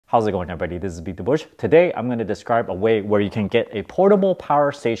How's it going, everybody? This is BeatTheBush. Today, I'm going to describe a way where you can get a portable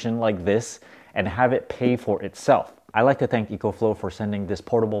power station like this and have it pay for itself. I like to thank Ecoflow for sending this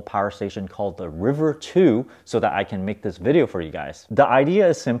portable power station called the River 2 so that I can make this video for you guys. The idea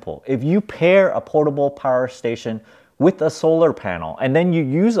is simple. If you pair a portable power station with a solar panel and then you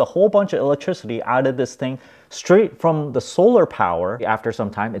use a whole bunch of electricity out of this thing straight from the solar power, after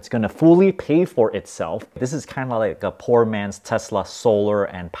some time it's going to fully pay for itself. This is kind of like a poor man's Tesla Solar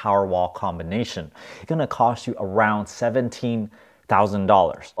and Powerwall combination. It's going to cost you around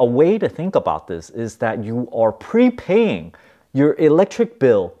 $17,000. A way to think about this is that you are prepaying your electric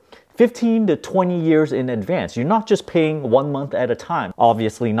bill 15 to 20 years in advance. You're not just paying 1 month at a time.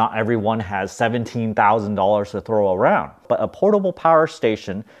 Obviously, not everyone has $17,000 to throw around, but a portable power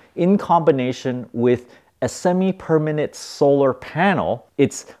station in combination with a semi-permanent solar panel,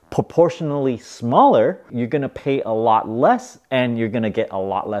 it's proportionally smaller. You're gonna pay a lot less and you're gonna get a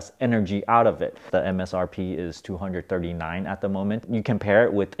lot less energy out of it. The MSRP is $239 at the moment. You compare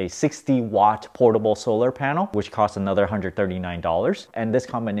it with a 60-watt portable solar panel, which costs another $139. And this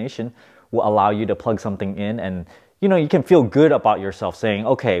combination will allow you to plug something in and you can feel good about yourself saying,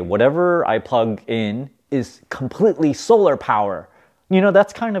 okay, whatever I plug in is completely solar power.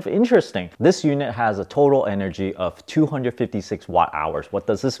 That's kind of interesting. This unit has a total energy of 256 watt hours. What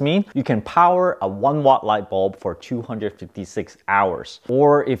does this mean? You can power a 1 watt light bulb for 256 hours.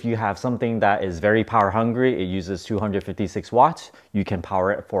 Or if you have something that is very power hungry, it uses 256 watts, you can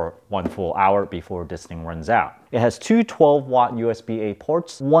power it for 1 full hour before this thing runs out. It has two 12 watt USB-A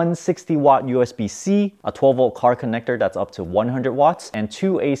ports, one 60 watt USB-C, a 12 volt car connector that's up to 100 watts, and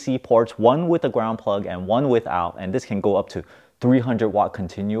two AC ports, one with a ground plug and one without, and this can go up to 300 watt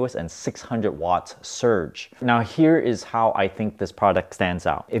continuous and 600 watts surge. Now here is how I think this product stands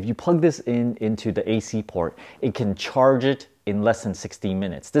out. If you plug this into the AC port, it can charge it in less than 60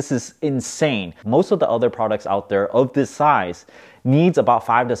 minutes. This is insane. Most of the other products out there of this size needs about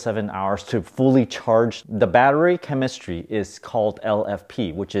 5 to 7 hours to fully charge. The battery chemistry is called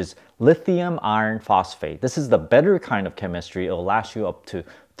LFP, which is lithium iron phosphate. This is the better kind of chemistry. It'll last you up to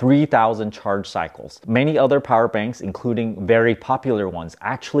 3,000 charge cycles. Many other power banks, including very popular ones,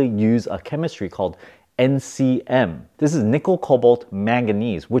 actually use a chemistry called NCM. This is nickel, cobalt,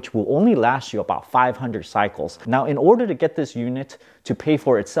 manganese, which will only last you about 500 cycles. Now, in order to get this unit to pay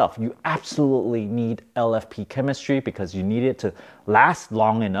for itself, you absolutely need LFP chemistry because you need it to last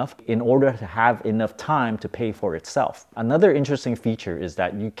long enough in order to have enough time to pay for itself. Another interesting feature is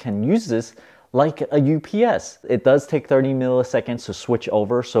that you can use this like a UPS. It does take 30 milliseconds to switch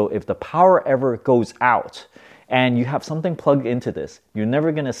over, so if the power ever goes out and you have something plugged into this, you're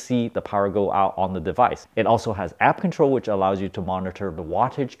never gonna see the power go out on the device. It also has app control, which allows you to monitor the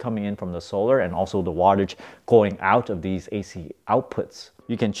wattage coming in from the solar and also the wattage going out of these AC outputs.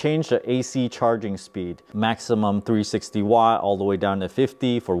 You can change the AC charging speed, maximum 360 watt all the way down to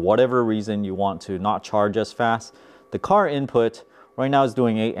 50 for whatever reason you want to not charge as fast. The car input right now is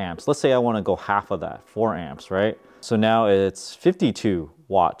doing 8 amps. Let's say I want to go half of that, 4 amps, right? So now it's 52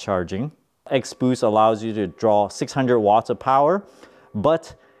 watt charging. X-Boost allows you to draw 600 watts of power,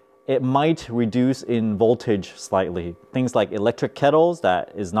 but it might reduce in voltage slightly. Things like electric kettles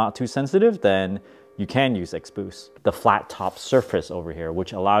that is not too sensitive, then you can use X-Boost. The flat top surface over here,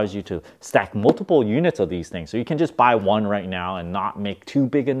 which allows you to stack multiple units of these things. So you can just buy one right now and not make too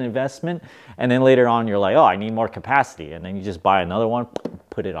big an investment. And then later on, you're like, oh, I need more capacity. And then you just buy another one,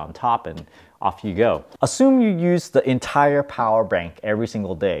 put it on top, and off you go. Assume you use the entire power bank every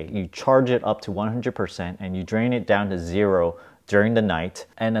single day. You charge it up to 100% and you drain it down to 0 during the night.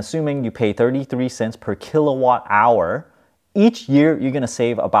 And assuming you pay 33 cents per kilowatt hour, each year, you're gonna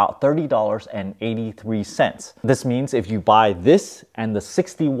save about $30.83. This means if you buy this and the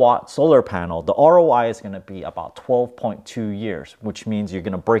 60 watt solar panel, the ROI is gonna be about 12.2 years, which means you're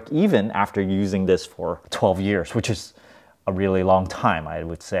gonna break even after using this for 12 years, which is a really long time, I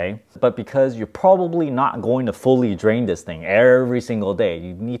would say. But because you're probably not going to fully drain this thing every single day,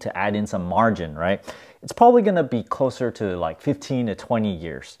 you need to add in some margin, right? It's probably gonna be closer to like 15 to 20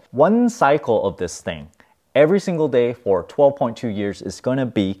 years. One cycle of this thing, every single day for 12.2 years is going to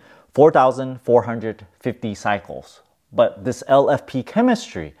be 4,450 cycles. But this LFP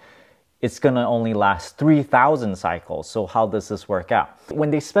chemistry, it's going to only last 3,000 cycles. So how does this work out?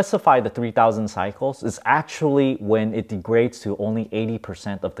 When they specify the 3,000 cycles, it's actually when it degrades to only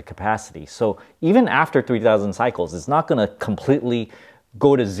 80% of the capacity. So even after 3,000 cycles, it's not going to completely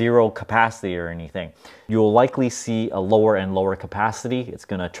go to 0 capacity or anything. You'll likely see a lower and lower capacity. It's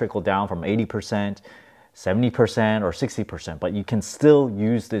going to trickle down from 80%, 70% or 60%, but you can still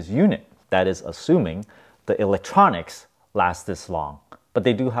use this unit. That is assuming the electronics last this long. but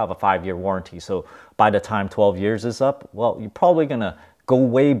they do have a 5-year warranty. So by the time 12 years is up, well, you're probably gonna go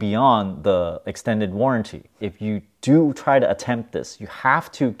way beyond the extended warranty. If you do try to attempt this, you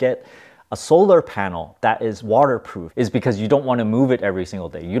have to get a solar panel that is waterproof, is because you don't want to move it every single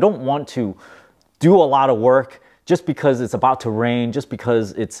day. You don't want to do a lot of work just because it's about to rain, just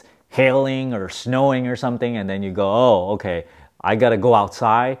because it's hailing or snowing or something, and then you go, oh, okay, I gotta go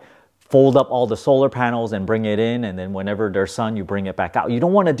outside, fold up all the solar panels and bring it in, and then whenever there's sun, you bring it back out. You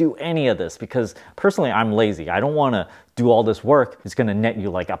don't want to do any of this, because personally, I'm lazy. I don't want to do all this work. It's going to net you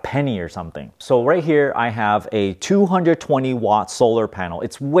like a penny or something. So right here, I have a 220 watt solar panel.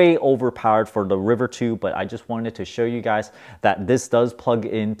 It's way overpowered for the River 2, but I just wanted to show you guys that this does plug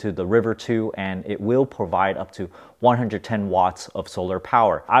into the River 2 and it will provide up to 110 watts of solar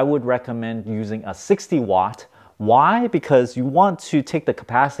power. I would recommend using a 60 watt. Why? Because you want to take the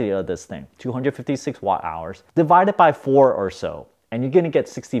capacity of this thing, 256 watt hours, divide it by 4 or so, and you're gonna get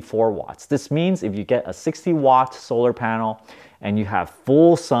 64 watts. This means if you get a 60 watt solar panel and you have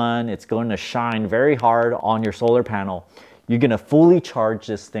full sun, it's going to shine very hard on your solar panel, you're gonna fully charge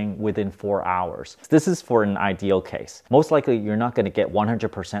this thing within 4 hours. This is for an ideal case. Most likely you're not gonna get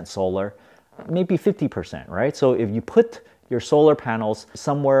 100% solar, maybe 50%, right? So if you put your solar panels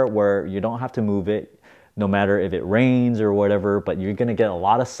somewhere where you don't have to move it, no matter if it rains or whatever, but you're gonna get a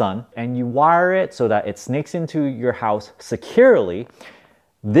lot of sun, and you wire it so that it snakes into your house securely,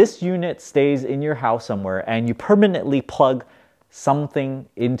 this unit stays in your house somewhere and you permanently plug something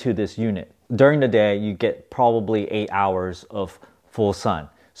into this unit. During the day, you get probably 8 hours of full sun.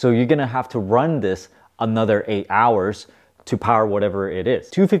 So you're gonna have to run this another 8 hours to power whatever it is.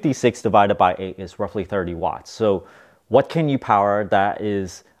 256 divided by 8 is roughly 30 watts. So what can you power that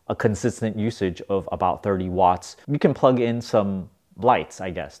is a consistent usage of about 30 watts? You can plug in some lights, I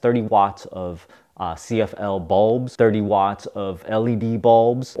guess. 30 watts of CFL bulbs, 30 watts of LED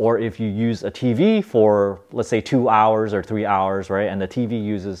bulbs, or if you use a TV for, let's say, 2 hours or 3 hours, right, and the TV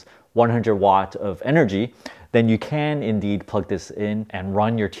uses 100 watts of energy, then you can indeed plug this in and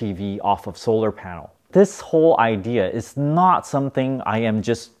run your TV off of solar panel. This whole idea is not something I am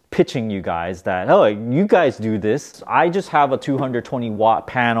just pitching you guys that, oh, you guys do this. I just have a 220 watt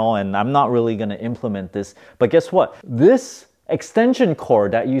panel and I'm not really gonna implement this. But guess what? This extension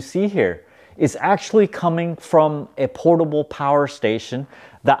cord that you see here is actually coming from a portable power station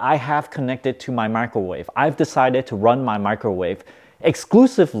that I have connected to my microwave. I've decided to run my microwave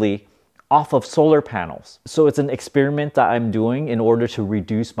exclusively off of solar panels. So it's an experiment that I'm doing in order to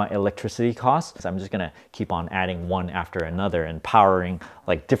reduce my electricity costs. I'm just gonna keep on adding one after another and powering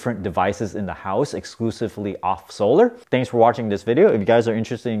like different devices in the house exclusively off solar. Thanks for watching this video. If you guys are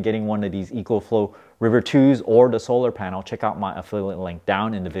interested in getting one of these Ecoflow River 2s or the solar panel, check out my affiliate link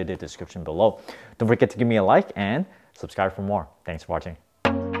down in the video description below. Don't forget to give me a like and subscribe for more. Thanks for watching.